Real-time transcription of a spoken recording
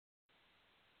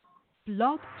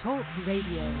Blog Talk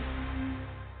Radio.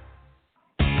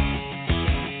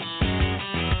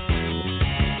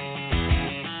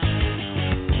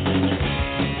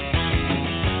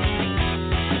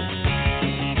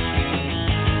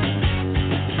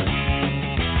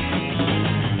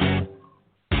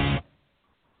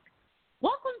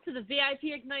 Welcome to the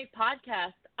VIP Ignite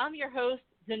podcast. I'm your host,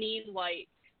 Zanine White.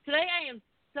 Today I am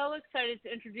so excited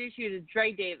to introduce you to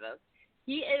Dre Davis.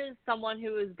 He is someone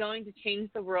who is going to change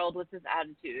the world with his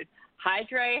attitude. Hi,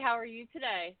 Dre. How are you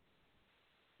today?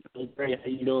 I'm great. How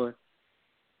you doing?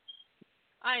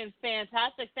 I am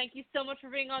fantastic. Thank you so much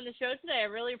for being on the show today. I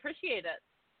really appreciate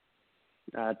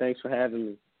it. Thanks for having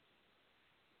me.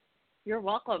 You're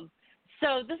welcome.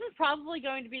 So this is probably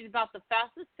going to be about the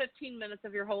fastest 15 minutes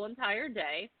of your whole entire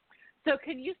day. So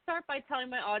can you start by telling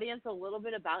my audience a little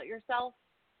bit about yourself?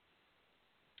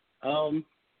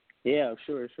 Yeah,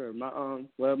 sure.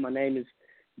 My name is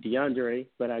DeAndre,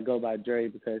 but I go by Dre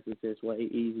because it's just way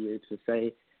easier to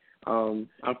say. I'm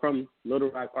from Little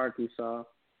Rock, Arkansas,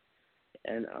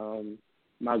 and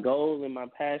my goal and my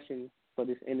passion for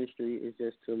this industry is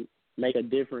just to make a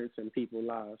difference in people's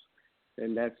lives,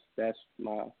 and that's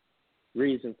my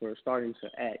reason for starting to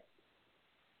act.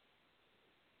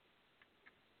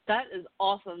 That is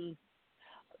awesome.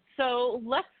 So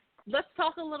let's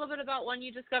talk a little bit about when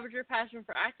you discovered your passion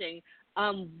for acting.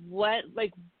 What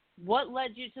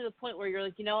led you to the point where you're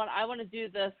like, you know what, I want to do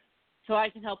this so I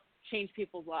can help change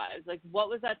people's lives? Like, what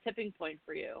was that tipping point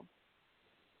for you?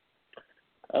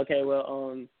 Okay,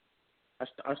 well,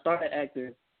 I started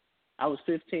acting. I was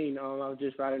 15. I was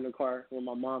just riding the car with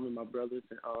my mom and my brothers,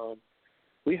 and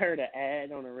we heard an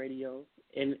ad on the radio,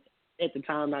 and at the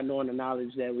time, not knowing the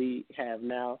knowledge that we have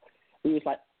now, we was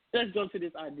like, let's go to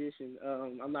this audition.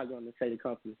 I'm not going to say the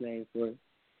company's name for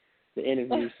the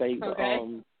interview's sake, okay.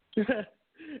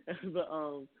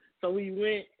 So we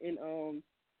went, and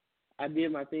I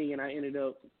did my thing, and I ended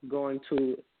up going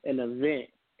to an event,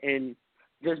 and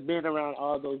just being around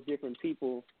all those different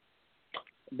people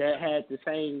that had the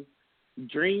same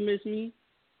dream as me,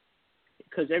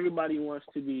 because everybody wants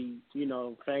to be,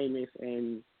 famous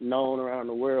and known around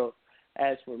the world.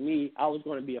 As for me, I was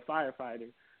going to be a firefighter,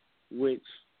 which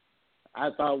I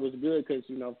thought was good because,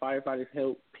 firefighters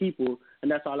help people,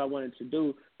 and that's all I wanted to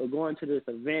do. But going to this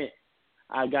event,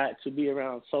 I got to be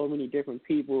around so many different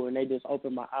people, and they just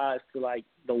opened my eyes to,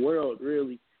 the world,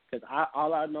 really, because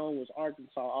all I known was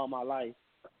Arkansas all my life.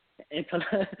 And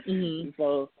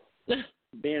so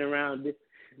being around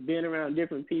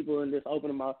different people and just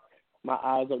opening my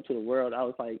eyes up to the world, I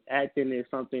was like, acting is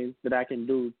something that I can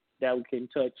do that can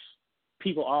touch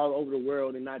people all over the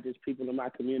world and not just people in my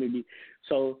community.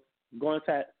 So going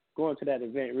to that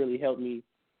event really helped me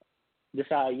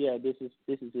decide, this is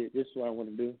it. This is what I want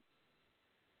to do.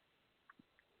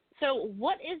 So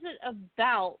what is it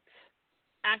about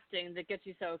acting that gets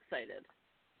you so excited?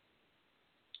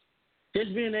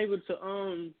 Just being able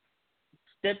to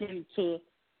step into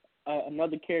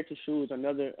another character's shoes,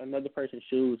 another person's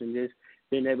shoes, and just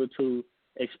being able to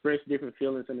express different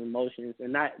feelings and emotions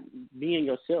and not being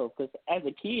yourself. Because as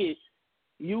a kid,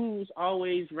 you was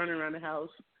always running around the house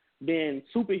being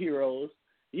superheroes.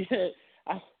 Yeah,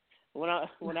 when I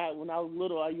was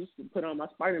little, I used to put on my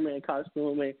Spider-Man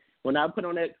costume, and when I put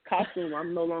on that costume,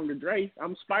 I'm no longer Drake.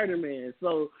 I'm Spider-Man.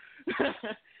 So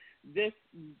just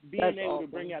being able to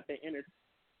bring out that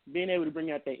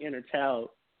inner child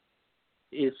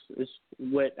is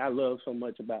what I love so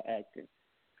much about acting.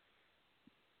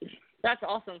 That's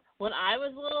awesome. When I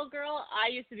was a little girl, I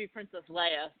used to be Princess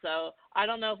Leia. So I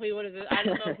don't know if we would have. I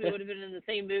don't know if we would have been in the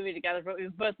same movie together, but we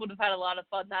both would have had a lot of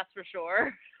fun. That's for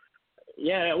sure.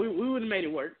 Yeah, we would have made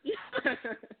it work.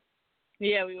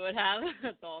 Yeah, we would have.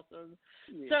 That's awesome.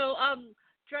 Yeah. So,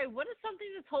 Dre, what is something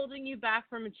that's holding you back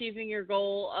from achieving your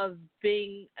goal of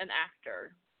being an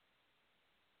actor?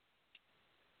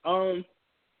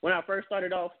 When I first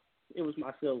started off, it was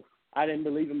myself. I didn't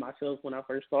believe in myself when I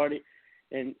first started,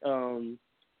 and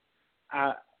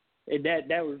that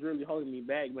was really holding me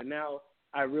back. But now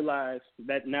I realize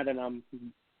that now that I'm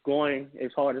going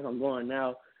as hard as I'm going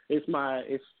now, it's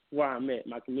where I'm at,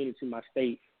 my community, my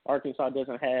state. Arkansas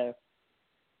doesn't have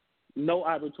no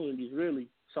opportunities really,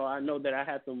 so I know that I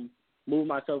have to move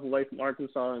myself away from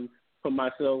Arkansas and put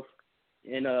myself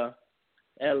in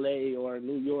L.A. or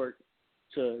New York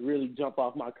to really jump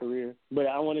off my career. But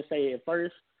I want to say at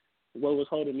first, what was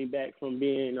holding me back from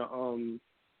being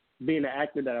the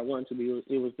actor that I wanted to be,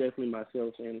 it was definitely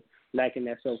myself and lacking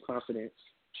that self-confidence.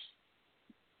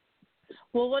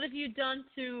 Well, what have you done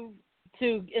to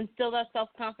instill that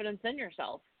self-confidence in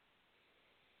yourself?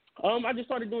 I just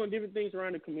started doing different things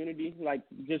around the community, like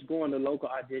just going to local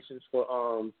auditions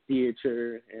for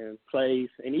theater and plays,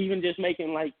 and even just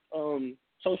making like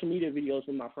social media videos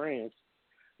with my friends,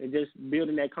 and just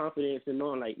building that confidence and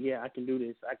knowing like, yeah, I can do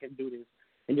this,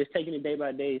 and just taking it day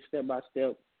by day, step by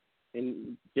step,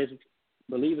 and just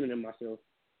believing in myself.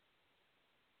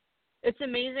 It's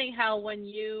amazing how when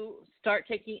you start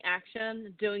taking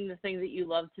action, doing the thing that you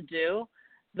love to do,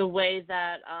 the way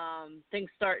that things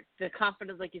start, the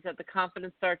confidence, like you said, the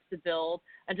confidence starts to build,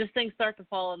 and just things start to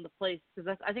fall into place.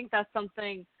 Because I think that's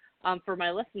something for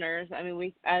my listeners. I mean,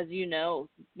 we, as you know,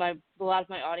 a lot of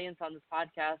my audience on this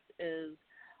podcast is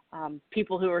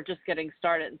people who are just getting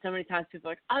started. And so many times people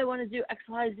are like, I want to do X,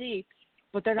 Y, Z,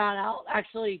 but they're not out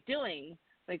actually doing.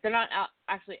 Like, they're not out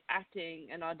actually acting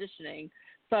and auditioning.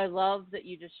 So I love that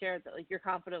you just shared that, like, your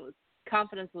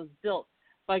confidence was built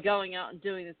by going out and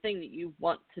doing the thing that you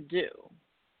want to do.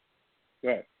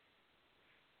 Right.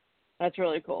 That's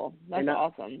really cool. That's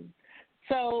awesome.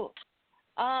 So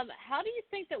how do you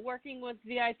think that working with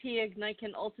VIP Ignite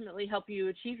can ultimately help you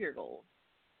achieve your goals?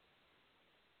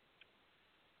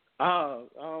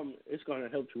 It's going to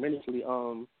help tremendously.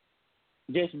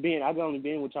 Just being, I've only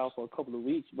been with y'all for a couple of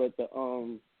weeks, but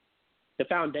the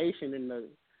foundation and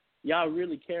y'all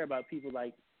really care about people,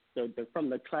 like from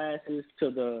the classes to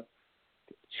the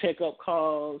checkup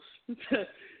calls,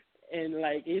 and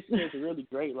like it's just really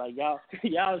great. Like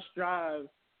y'all strive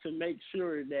to make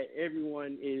sure that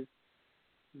everyone is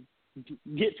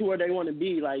get to where they want to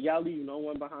be. Like y'all leave no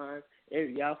one behind.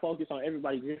 Y'all focus on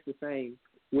everybody just the same.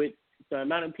 With the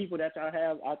amount of people that y'all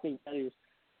have, I think that is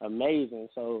amazing.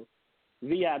 So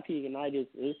VIP Ignite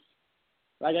is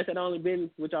like I said, I've only been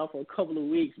with y'all for a couple of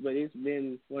weeks, but it's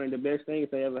been one of the best things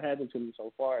that ever happened to me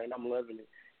so far, and I'm loving it.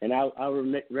 And I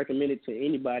would recommend it to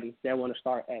anybody that want to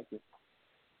start acting.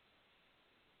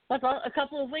 That's a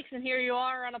couple of weeks, and here you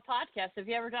are on a podcast. Have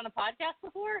you ever done a podcast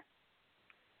before?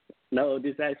 No,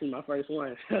 this is actually my first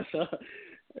one. So,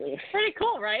 pretty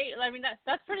cool, right? I mean,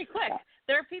 that's pretty quick.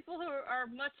 There are people who are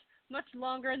much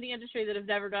longer in the industry that have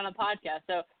never done a podcast,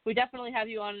 so we definitely have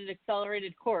you on an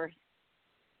accelerated course.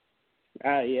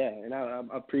 Yeah, and I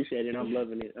appreciate it. I'm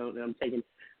loving it.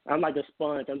 I'm like a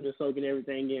sponge. I'm just soaking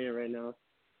everything in right now.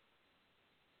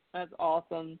 That's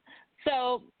awesome.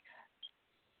 So,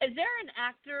 is there an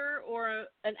actor or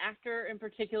an actor in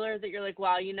particular that you're like,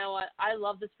 wow, you know what? I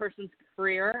love this person's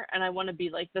career, and I want to be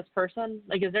like this person?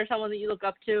 Like, is there someone that you look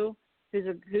up to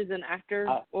who's an actor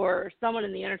or someone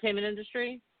in the entertainment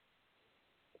industry?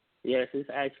 Yes, it's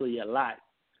actually a lot.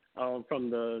 From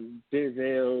the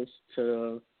Denzels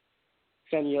to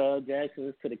Samuel L.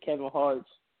 Jacksons to the Kevin Harts.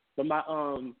 But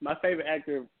my favorite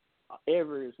actor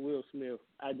ever is Will Smith.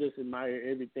 I just admire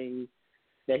everything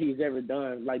that he's ever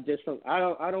done. Like just from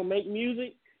I don't make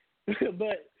music,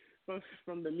 but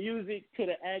from the music to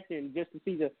the acting, just to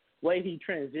see the way he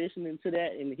transitioned into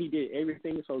that, and he did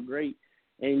everything so great.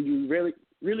 And you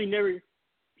really never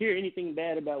hear anything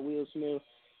bad about Will Smith.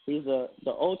 He's the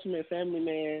ultimate family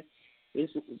man,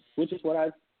 which is what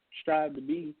I strive to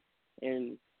be.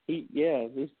 And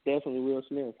it's definitely Will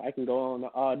Smith. I can go on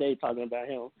all day talking about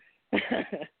him.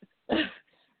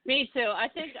 Me too. I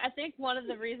think one of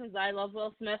the reasons I love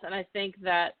Will Smith, and I think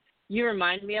that you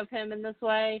remind me of him in this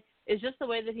way, is just the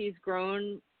way that he's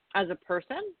grown as a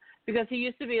person. Because he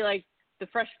used to be like the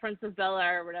Fresh Prince of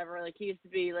Bel-Air or whatever. Like he used to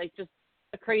be like just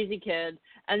a crazy kid,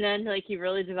 and then like he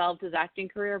really developed his acting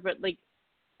career. But like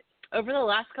over the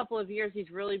last couple of years, he's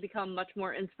really become much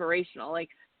more inspirational. Like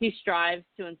he strives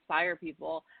to inspire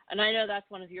people. And I know that's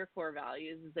one of your core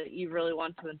values, is that you really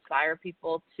want to inspire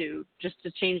people to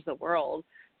change the world.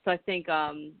 So I think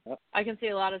I can see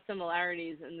a lot of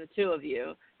similarities in the two of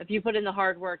you. If you put in the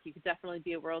hard work, you could definitely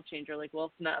be a world changer like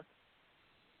Will Smith.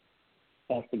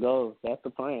 That's the goal. That's the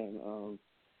plan.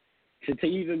 To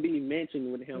even be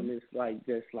mentioned with him is like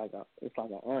it's like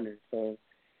an honor. So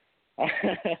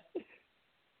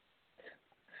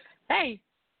hey,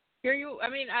 here you. I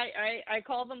mean, I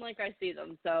call them like I see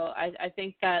them. So I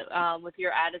think that with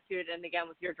your attitude and again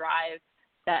with your drive,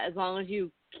 that as long as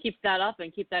you keep that up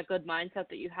and keep that good mindset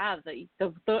that you have, that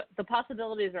the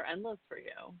possibilities are endless for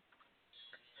you.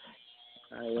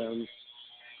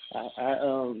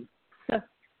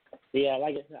 Yeah,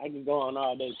 like I can go on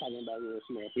all day talking about Will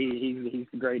Smith. He's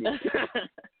the greatest.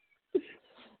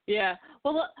 Yeah.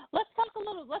 Well, let's talk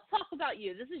about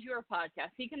you. This is your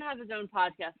podcast. He can have his own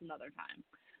podcast another time.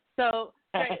 So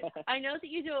I know that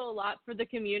you do a lot for the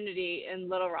community in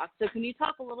Little Rock. So can you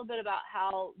talk a little bit about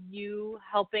how you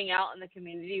helping out in the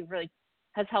community really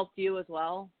has helped you as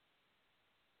well?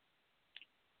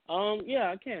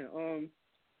 Yeah, I can.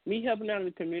 Me helping out in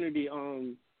the community,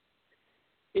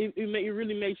 it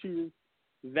really makes you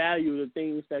value the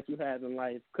things that you have in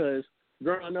life. Because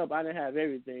growing up, I didn't have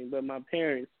everything, but my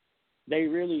parents, they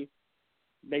really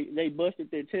they busted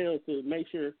their tails to make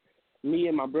sure me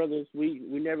and my brothers we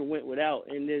never went without,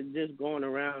 and they're just going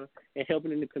around and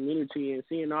helping in the community and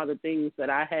seeing all the things that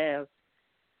I have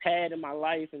had in my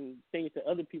life and things that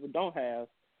other people don't have.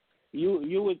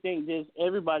 You would think just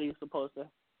everybody is supposed to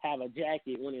have a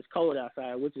jacket when it's cold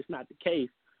outside, which is not the case.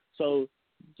 So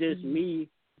just me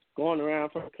going around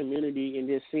from the community and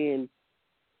just seeing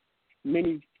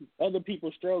many other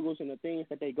people's struggles and the things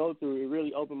that they go through, it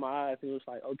really opened my eyes, and it was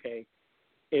like, okay,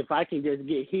 if I can just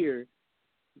get here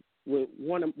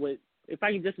if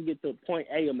I can just get to point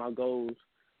A of my goals,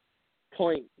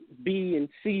 point B and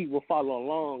C will follow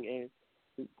along.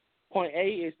 And point A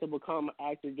is to become an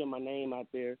actor, get my name out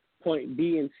there. Point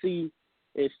B and C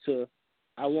is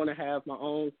I want to have my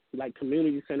own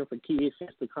community center for kids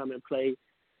just to come and play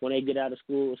when they get out of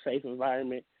school, a safe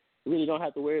environment. Really don't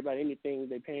have to worry about anything.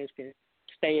 Their parents can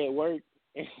stay at work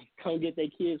and come get their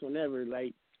kids whenever.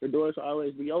 The doors will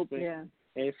always be open. Yeah.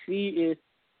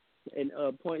 And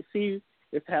point C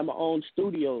is to have my own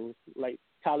studios, like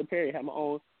Tyler Perry, have my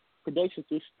own production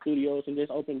studios and just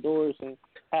open doors and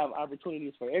have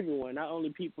opportunities for everyone, not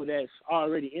only people that's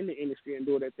already in the industry and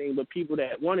do their thing, but people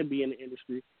that want to be in the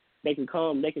industry. They can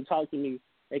come, they can talk to me,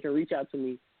 they can reach out to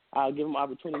me. I'll give them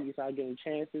opportunities, I'll give them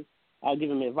chances, I'll give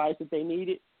them advice if they need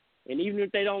it. And even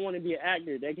if they don't want to be an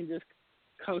actor, they can just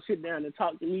come sit down and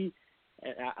talk to me,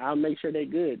 and I'll make sure they're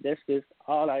good. That's just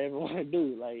all I ever want to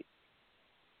do.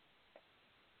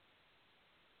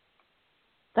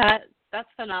 That's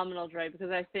phenomenal, Dre,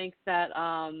 because I think that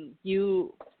I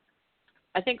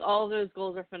think all of those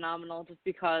goals are phenomenal just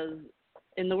because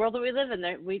in the world that we live in,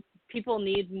 people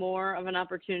need more of an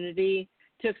opportunity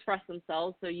to express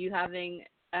themselves. So you having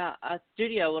a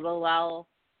studio would allow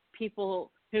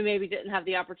people who maybe didn't have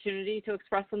the opportunity to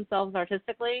express themselves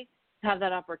artistically to have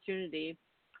that opportunity.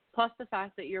 Plus the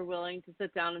fact that you're willing to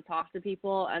sit down and talk to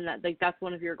people, and that that's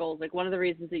one of your goals. One of the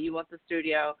reasons that you want the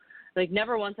studio.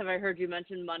 Never once have I heard you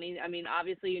mention money. I mean,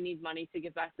 obviously you need money to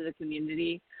give back to the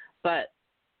community, but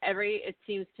it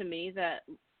seems to me that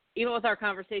even with our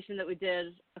conversation that we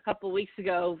did a couple of weeks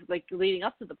ago, leading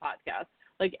up to the podcast,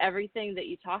 everything that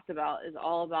you talked about is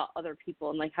all about other people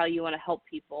and how you want to help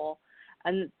people.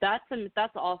 And that's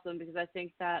awesome, because I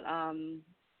think that,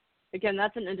 again,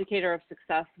 that's an indicator of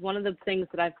success. One of the things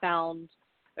that I've found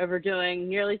over doing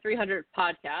nearly 300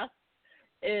 podcasts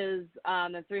is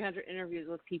and 300 interviews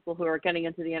with people who are getting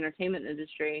into the entertainment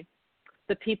industry,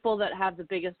 the people that have the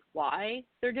biggest why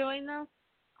they're doing this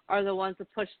are the ones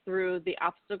that push through the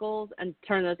obstacles and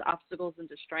turn those obstacles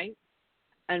into strength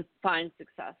and find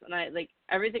success. And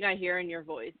everything I hear in your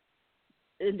voice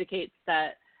indicates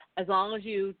that as long as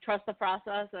you trust the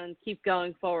process and keep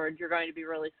going forward, you're going to be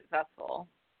really successful.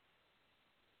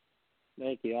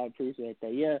 Thank you. I appreciate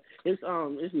that. Yeah,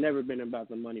 it's never been about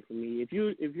the money for me. If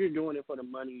you're doing it for the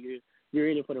money, you're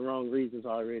in it for the wrong reasons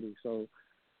already. So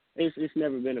it's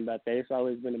never been about that. It's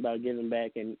always been about giving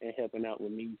back and helping out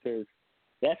with me, because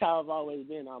that's how I've always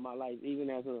been all my life. Even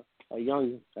as a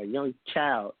young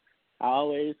child, I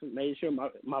always made sure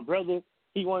my brother,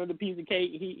 he wanted a piece of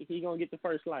cake, he gonna get the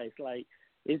first slice.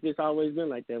 It's just always been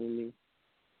like that with me.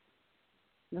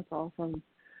 That's awesome.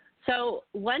 So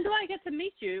when do I get to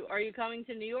meet you? Are you coming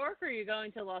to New York, or are you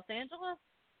going to Los Angeles?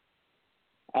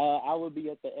 I will be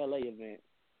at the LA event.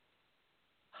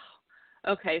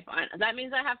 Okay, fine. That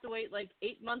means I have to wait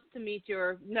 8 months to meet you.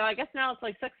 Or, no, I guess now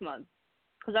it's 6 months,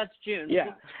 because that's June.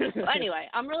 Yeah. Anyway,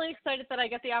 I'm really excited that I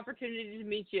get the opportunity to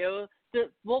meet you.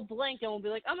 We'll blink and we'll be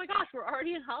like, oh my gosh, we're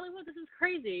already in Hollywood? This is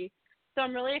crazy. So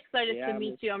I'm really excited to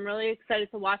meet you. I'm really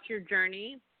excited to watch your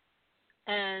journey.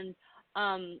 And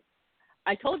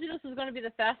I told you this was going to be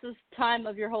the fastest time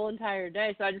of your whole entire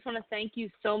day. So I just want to thank you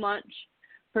so much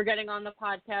for getting on the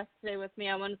podcast today with me.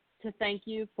 I want to thank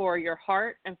you for your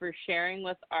heart and for sharing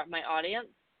with my audience.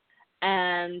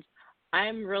 And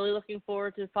I'm really looking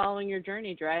forward to following your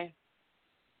journey, Dre.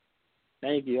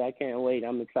 Thank you. I can't wait.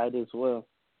 I'm excited as well.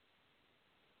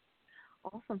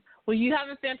 Awesome. Well, you have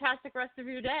a fantastic rest of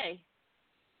your day.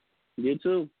 You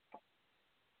too.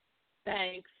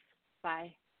 Thanks.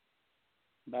 Bye.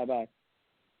 Bye-bye.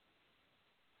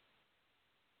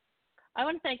 I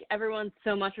want to thank everyone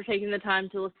so much for taking the time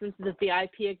to listen to the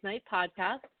VIP Ignite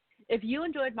podcast. If you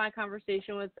enjoyed my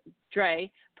conversation with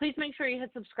Dre, please make sure you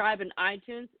hit subscribe in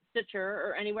iTunes, Stitcher,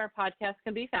 or anywhere podcasts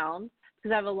can be found,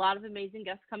 because I have a lot of amazing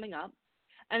guests coming up.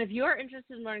 And if you are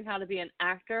interested in learning how to be an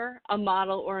actor, a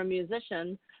model, or a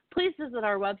musician, please visit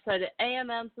our website at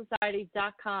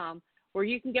ammsociety.com, where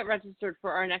you can get registered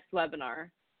for our next webinar.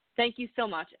 Thank you so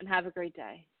much, and have a great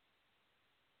day.